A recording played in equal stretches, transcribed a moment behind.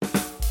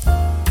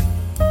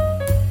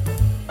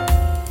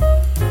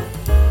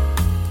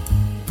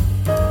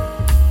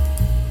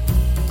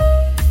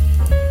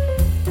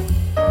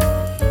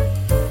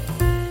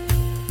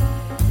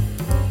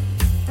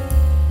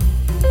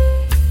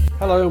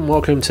Hello and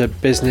welcome to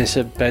Business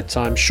at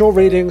Bedtime. Short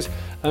readings,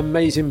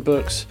 amazing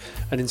books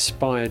and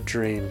inspired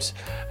dreams.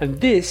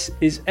 And this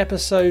is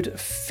episode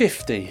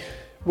 50,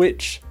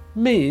 which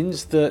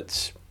means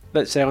that,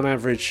 let's say on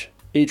average,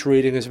 each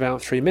reading is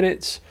about 3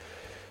 minutes.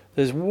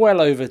 There's well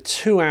over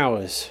 2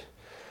 hours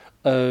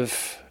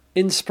of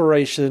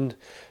inspiration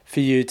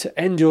for you to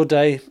end your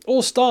day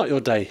or start your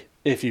day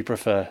if you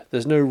prefer.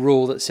 There's no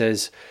rule that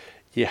says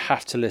you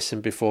have to listen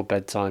before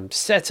bedtime.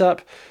 Set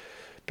up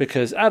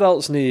because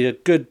adults need a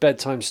good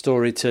bedtime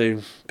story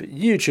too, but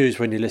you choose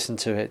when you listen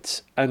to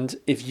it. And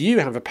if you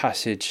have a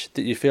passage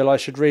that you feel I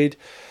should read,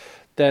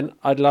 then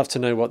I'd love to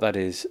know what that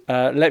is.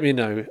 Let me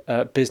know,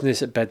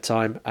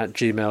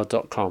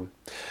 business@bedtime@gmail.com.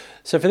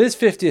 So for this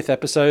 50th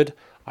episode,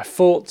 I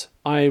thought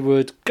I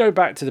would go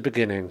back to the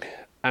beginning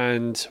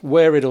and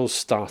where it all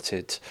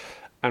started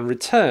and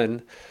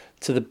return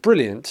to the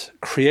brilliant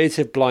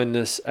Creative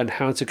Blindness and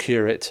How to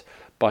Cure It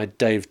by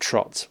Dave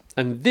Trott.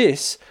 And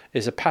this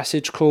is a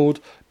passage called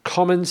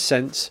Common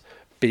Sense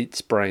Beats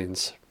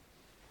Brains.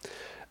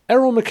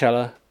 Errol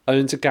McKellar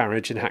owns a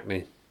garage in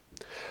Hackney.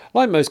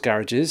 Like most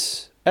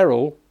garages,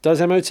 Errol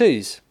does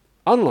MOTs.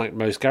 Unlike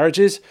most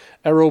garages,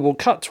 Errol will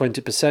cut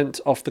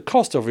 20% off the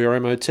cost of your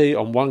MOT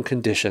on one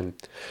condition.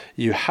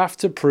 You have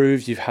to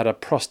prove you've had a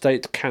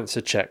prostate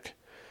cancer check.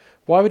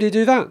 Why would he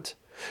do that?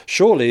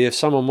 Surely if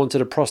someone wanted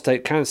a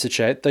prostate cancer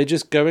check, they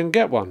just go and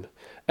get one.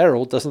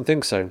 Errol doesn't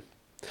think so.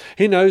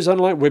 He knows,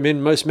 unlike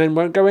women, most men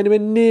won't go anywhere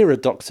near a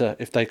doctor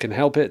if they can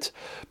help it,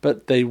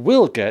 but they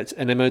will get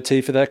an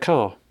MOT for their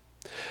car.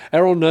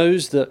 Errol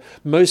knows that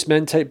most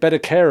men take better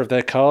care of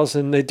their cars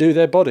than they do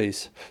their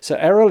bodies, so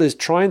Errol is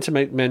trying to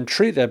make men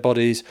treat their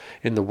bodies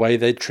in the way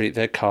they treat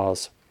their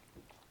cars.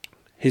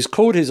 He's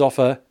called his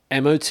offer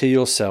MOT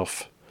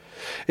Yourself.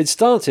 It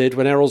started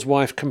when Errol's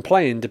wife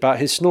complained about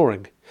his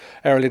snoring.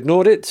 Errol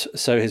ignored it,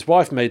 so his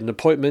wife made an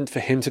appointment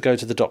for him to go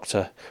to the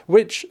doctor,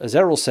 which, as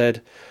Errol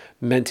said,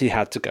 meant he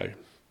had to go.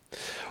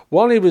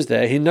 While he was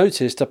there, he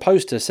noticed a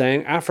poster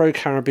saying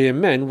Afro-Caribbean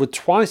men were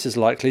twice as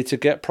likely to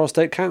get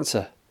prostate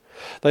cancer.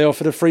 They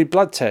offered a free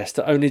blood test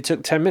that only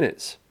took 10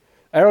 minutes.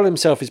 Errol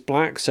himself is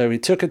black, so he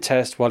took a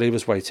test while he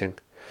was waiting.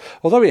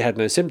 Although he had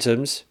no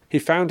symptoms, he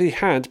found he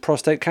had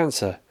prostate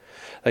cancer.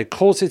 They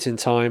caught it in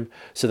time,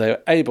 so they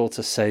were able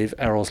to save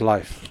Errol's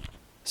life.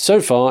 So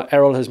far,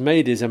 Errol has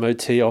made his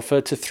MOT offer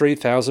to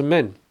 3,000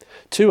 men.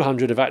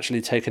 200 have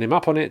actually taken him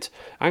up on it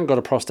and got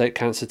a prostate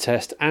cancer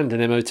test and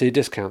an MOT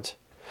discount.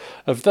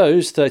 Of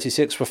those,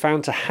 36 were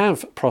found to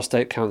have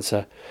prostate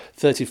cancer.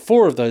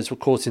 34 of those were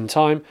caught in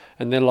time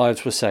and their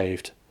lives were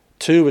saved.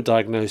 2 were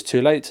diagnosed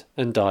too late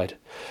and died.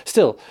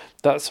 Still,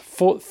 that's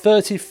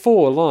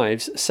 34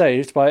 lives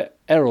saved by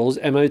Errol's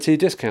MOT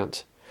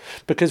discount.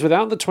 Because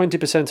without the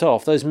 20%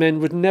 off, those men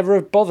would never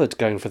have bothered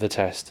going for the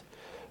test.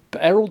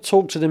 But Errol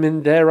talked to them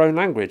in their own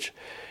language.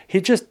 He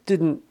just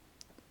didn't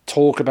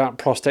talk about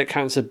prostate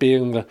cancer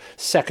being the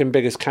second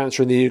biggest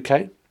cancer in the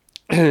UK.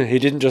 He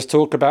didn't just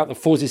talk about the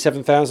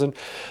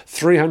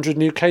 47,300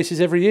 new cases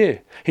every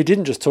year. He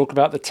didn't just talk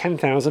about the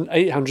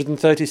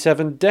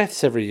 10,837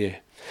 deaths every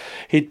year.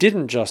 He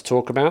didn't just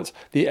talk about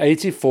the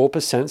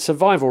 84%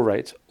 survival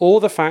rate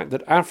or the fact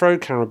that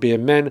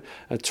Afro-Caribbean men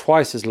are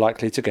twice as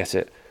likely to get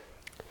it.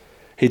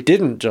 He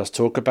didn't just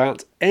talk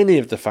about any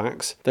of the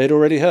facts they'd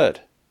already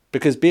heard,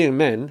 because being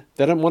men,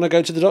 they don't want to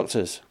go to the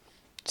doctors.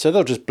 So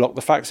they'll just block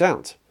the facts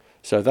out.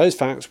 So those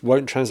facts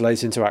won't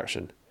translate into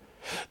action.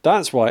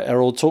 That's why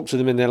Errol talked to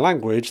them in their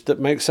language that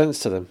makes sense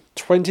to them.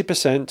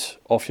 20%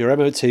 off your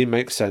MOT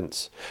makes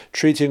sense.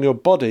 Treating your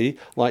body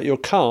like your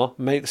car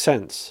makes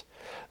sense.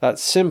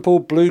 That's simple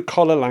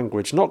blue-collar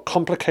language, not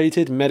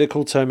complicated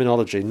medical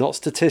terminology, not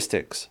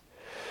statistics.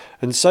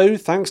 And so,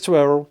 thanks to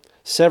Errol,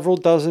 several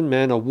dozen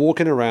men are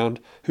walking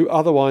around who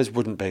otherwise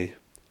wouldn't be.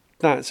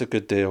 That's a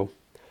good deal.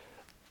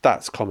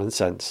 That's common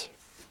sense.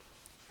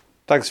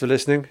 Thanks for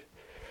listening.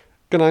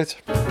 Good night.